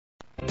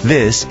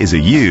This is a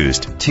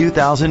used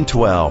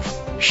 2012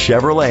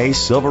 Chevrolet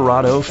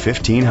Silverado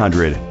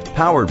 1500,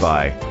 powered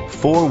by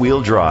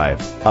four-wheel drive,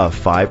 a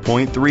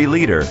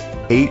 5.3-liter,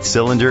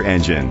 8-cylinder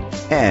engine,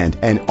 and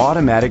an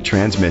automatic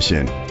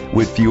transmission.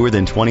 With fewer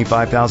than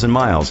 25,000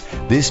 miles,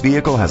 this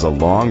vehicle has a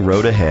long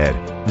road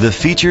ahead. The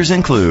features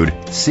include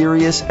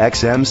Sirius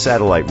XM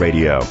satellite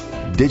radio,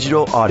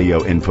 digital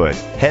audio input,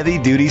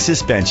 heavy-duty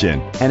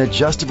suspension, an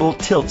adjustable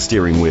tilt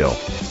steering wheel,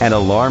 an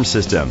alarm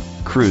system,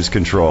 cruise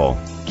control,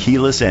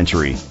 keyless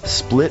entry,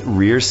 split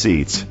rear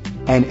seats,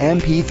 an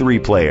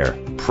MP3 player,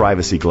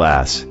 privacy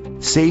glass.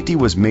 Safety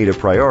was made a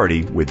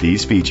priority with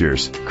these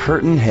features: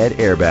 curtain head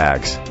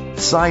airbags,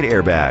 side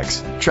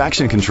airbags,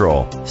 traction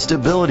control,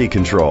 stability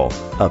control,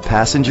 a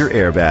passenger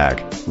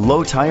airbag,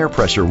 low tire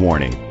pressure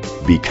warning.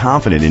 Be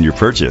confident in your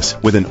purchase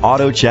with an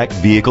AutoCheck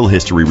Vehicle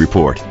History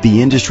Report,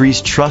 the industry's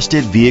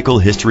trusted vehicle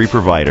history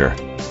provider.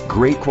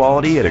 Great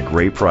quality at a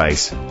great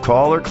price.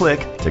 Call or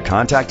click to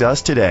contact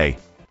us today.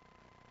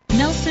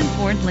 Nelson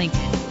Ford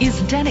Lincoln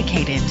is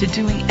dedicated to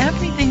doing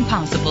everything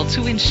possible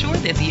to ensure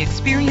that the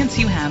experience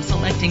you have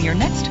selecting your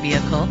next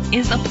vehicle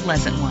is a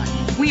pleasant one.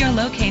 We are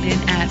located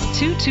at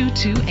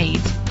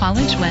 2228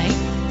 College Way,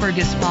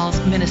 Fergus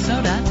Falls,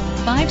 Minnesota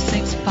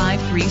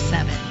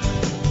 56537.